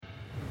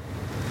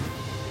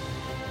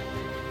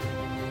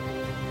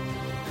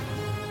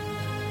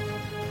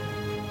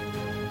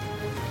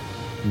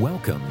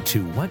Welcome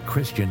to What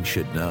Christians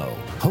Should Know,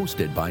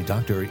 hosted by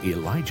Dr.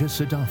 Elijah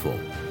Sadafel.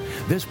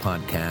 This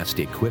podcast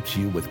equips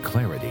you with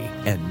clarity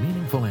and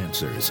meaningful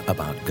answers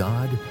about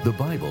God, the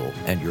Bible,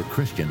 and your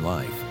Christian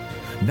life.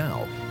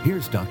 Now,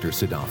 here's Dr.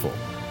 Sadafel.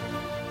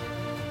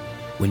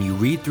 When you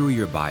read through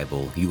your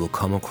Bible, you will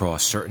come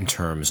across certain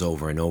terms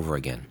over and over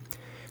again.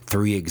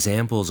 3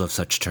 examples of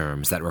such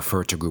terms that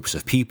refer to groups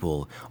of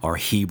people are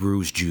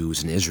Hebrews,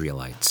 Jews, and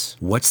Israelites.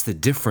 What's the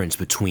difference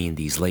between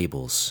these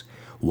labels?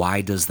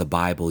 Why does the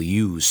Bible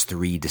use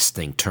 3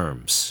 distinct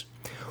terms?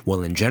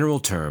 Well, in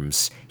general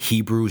terms,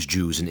 Hebrews,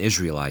 Jews, and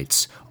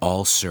Israelites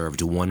all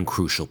served one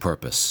crucial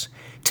purpose: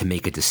 to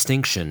make a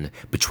distinction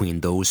between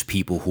those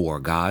people who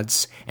are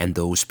God's and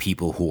those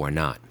people who are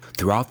not.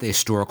 Throughout the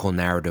historical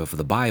narrative of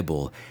the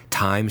Bible,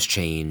 times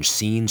change,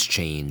 scenes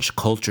change,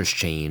 cultures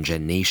change,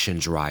 and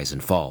nations rise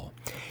and fall.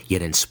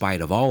 Yet in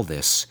spite of all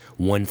this,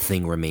 one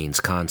thing remains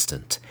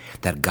constant: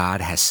 that God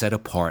has set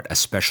apart a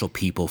special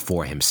people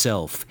for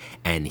himself,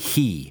 and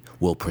he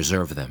will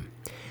preserve them.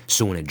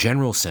 So in a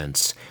general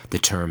sense, the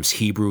terms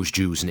Hebrews,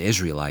 Jews, and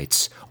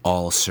Israelites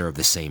all serve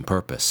the same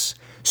purpose.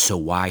 So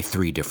why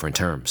 3 different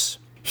terms?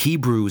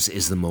 Hebrews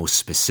is the most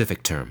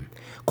specific term.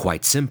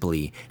 Quite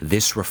simply,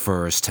 this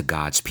refers to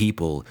God's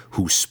people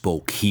who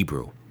spoke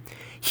Hebrew.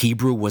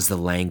 Hebrew was the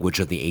language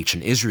of the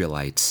ancient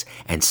Israelites,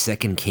 and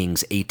 2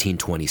 Kings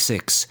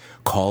 18:26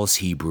 calls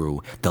Hebrew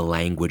the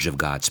language of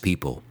God's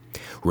people.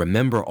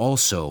 Remember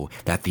also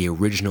that the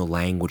original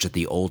language that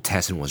the Old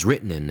Testament was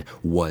written in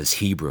was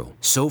Hebrew.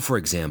 So, for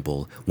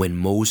example, when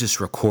Moses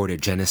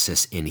recorded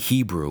Genesis in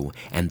Hebrew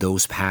and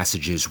those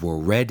passages were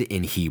read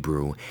in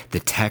Hebrew, the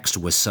text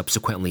was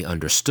subsequently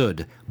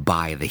understood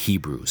by the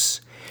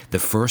Hebrews. The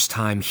first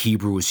time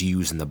Hebrew is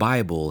used in the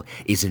Bible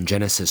is in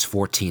Genesis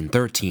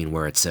 14:13,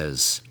 where it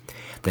says,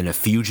 "Then a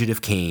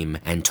fugitive came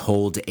and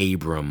told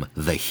Abram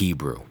the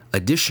Hebrew."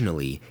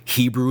 Additionally,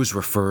 Hebrews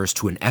refers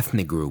to an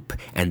ethnic group,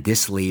 and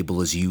this label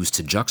is used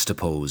to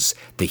juxtapose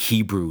the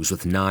Hebrews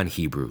with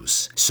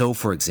non-Hebrews. So,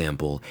 for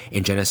example,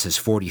 in Genesis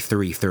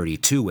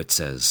 43:32 it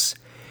says,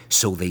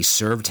 "So they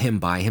served him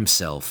by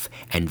himself,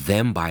 and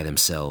them by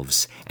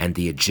themselves, and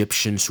the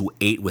Egyptians who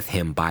ate with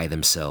him by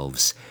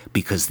themselves,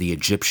 because the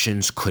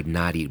Egyptians could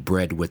not eat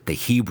bread with the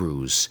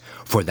Hebrews,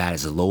 for that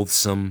is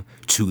loathsome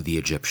to the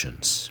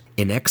Egyptians."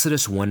 In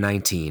Exodus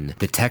 1:19,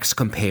 the text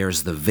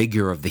compares the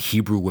vigor of the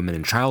Hebrew women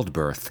in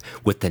childbirth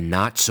with the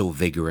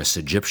not-so-vigorous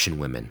Egyptian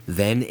women.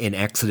 Then in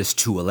Exodus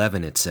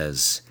 2:11 it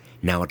says,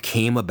 "Now it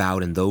came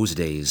about in those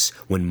days,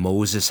 when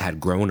Moses had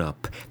grown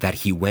up, that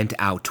he went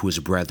out to his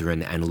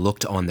brethren and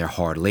looked on their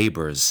hard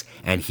labors,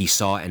 and he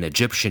saw an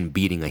Egyptian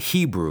beating a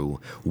Hebrew,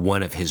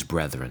 one of his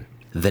brethren."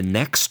 The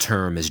next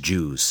term is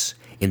Jews.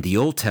 In the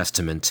Old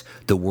Testament,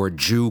 the word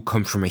Jew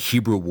comes from a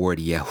Hebrew word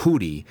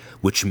Yehudi,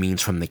 which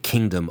means from the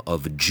kingdom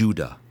of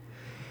Judah.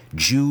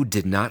 Jew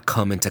did not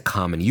come into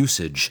common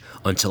usage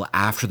until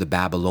after the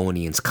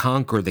Babylonians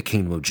conquered the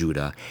kingdom of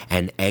Judah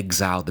and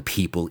exiled the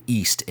people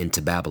east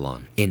into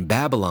Babylon. In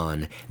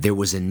Babylon, there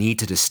was a need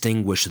to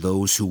distinguish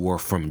those who were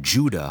from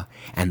Judah,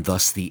 and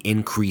thus the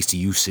increased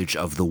usage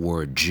of the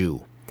word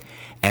Jew.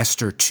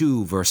 Esther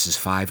 2 verses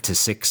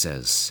 5-6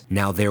 says,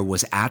 "Now there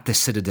was at the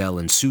citadel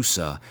in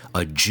Susa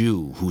a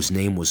Jew whose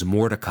name was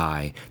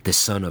Mordecai, the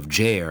son of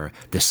Jair,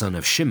 the son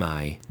of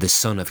Shimei, the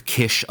son of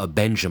Kish, a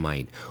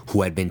Benjamite,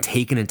 who had been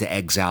taken into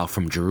exile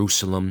from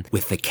Jerusalem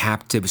with the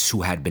captives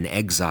who had been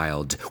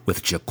exiled,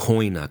 with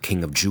Jeconiah,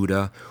 king of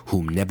Judah,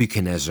 whom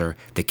Nebuchadnezzar,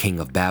 the king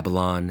of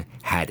Babylon,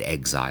 had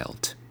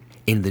exiled."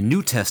 In the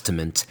New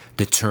Testament,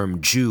 the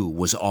term Jew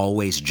was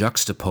always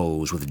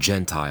juxtaposed with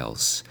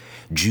Gentiles.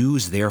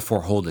 Jews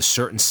therefore hold a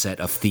certain set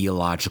of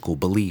theological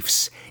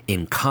beliefs,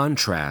 in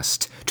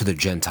contrast to the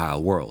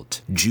Gentile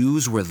world.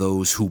 Jews were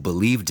those who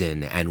believed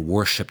in and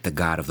worshipped the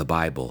God of the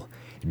Bible.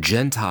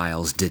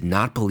 Gentiles did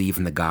not believe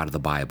in the God of the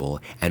Bible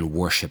and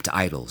worshipped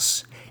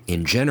idols.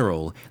 In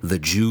general, the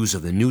Jews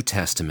of the New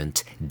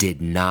Testament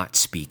did not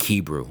speak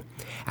Hebrew.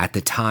 At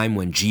the time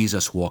when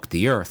Jesus walked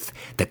the earth,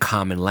 the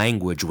common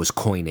language was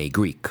Koine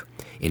Greek.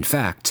 In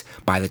fact,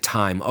 by the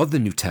time of the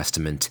New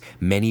Testament,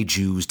 many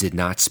Jews did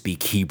not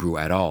speak Hebrew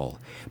at all.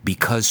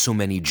 Because so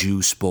many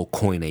Jews spoke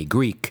Koine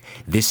Greek,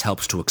 this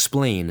helps to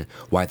explain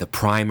why the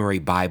primary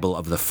Bible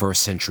of the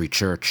first century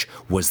church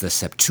was the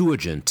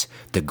Septuagint,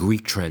 the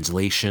Greek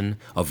translation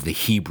of the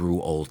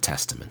Hebrew Old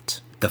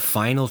Testament. The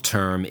final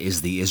term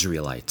is the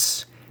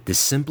Israelites. The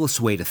simplest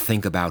way to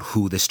think about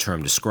who this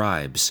term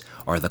describes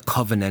are the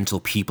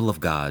covenantal people of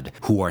God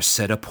who are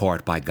set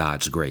apart by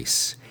God's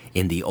grace.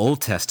 In the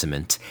Old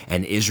Testament,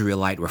 an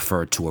Israelite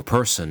referred to a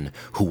person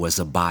who was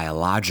a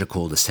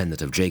biological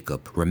descendant of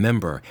Jacob.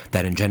 Remember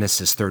that in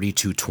Genesis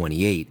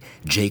 32:28,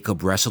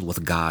 Jacob wrestled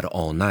with God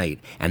all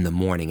night, and the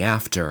morning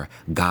after,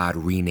 God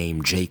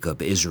renamed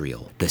Jacob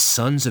Israel. The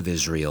sons of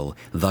Israel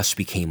thus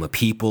became a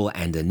people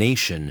and a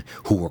nation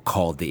who were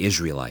called the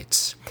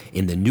Israelites.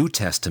 In the New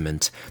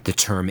Testament, the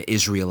term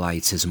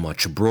Israelites is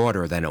much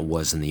broader than it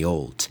was in the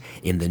Old.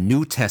 In the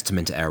New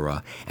Testament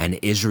era, an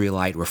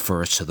Israelite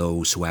refers to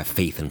those who have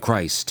faith in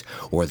Christ,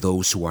 or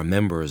those who are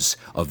members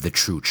of the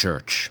true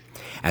church.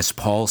 As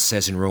Paul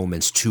says in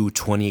Romans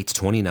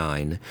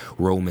 2:28-29,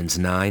 Romans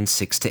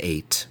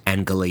 9:6-8,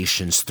 and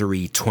Galatians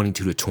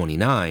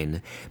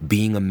 3:22-29,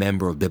 being a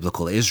member of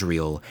biblical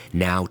Israel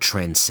now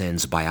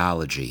transcends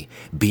biology.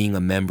 Being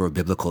a member of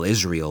biblical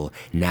Israel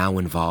now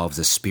involves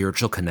a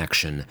spiritual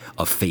connection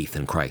of faith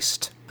in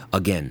Christ.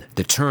 Again,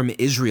 the term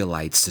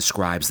Israelites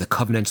describes the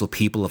covenantal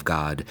people of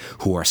God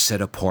who are set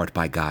apart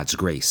by God's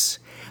grace.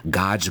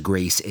 God's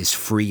grace is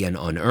free and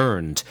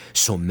unearned,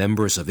 so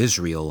members of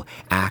Israel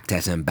act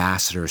as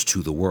ambassadors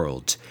to the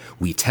world.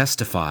 We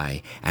testify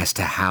as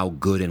to how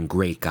good and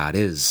great God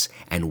is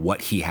and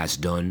what He has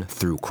done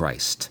through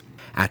Christ.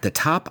 At the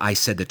top, I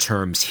said the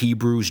terms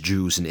Hebrews,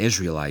 Jews, and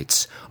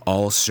Israelites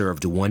all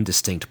served one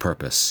distinct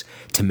purpose: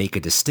 to make a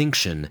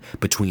distinction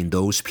between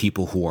those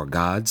people who are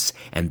God's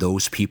and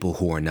those people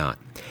who are not.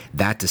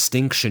 That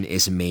distinction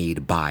is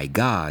made by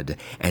God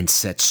and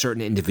sets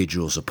certain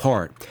individuals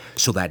apart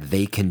so that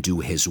they can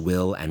do His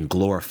will and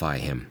glorify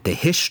Him. The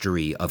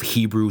history of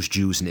Hebrews,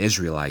 Jews, and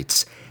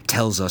Israelites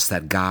tells us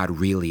that God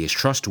really is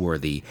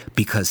trustworthy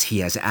because He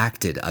has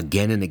acted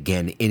again and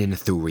again in and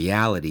through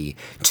reality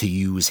to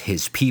use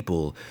His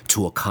people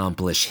to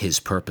accomplish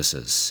His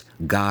purposes.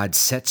 God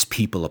sets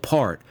people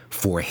apart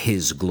for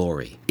His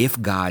glory.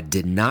 If God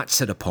did not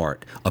set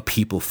apart a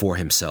people for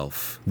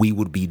Himself, we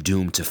would be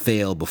doomed to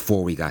fail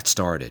before we got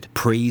started.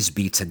 Praise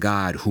be to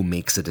God who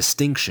makes a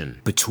distinction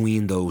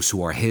between those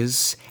who are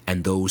His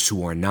and those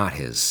who are not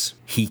His.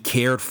 He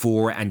cared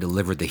for and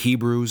delivered the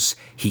Hebrews,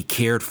 He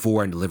cared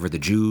for and delivered the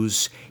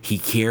Jews, He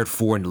cared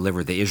for and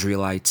delivered the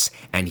Israelites,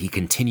 and He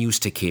continues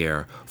to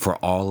care for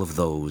all of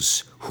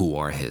those who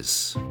are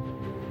His.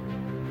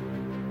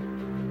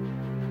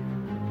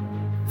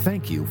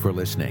 Thank you for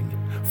listening.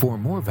 For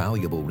more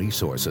valuable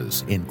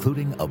resources,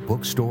 including a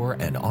bookstore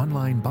and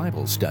online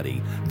Bible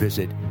study,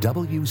 visit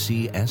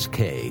wcsk.org.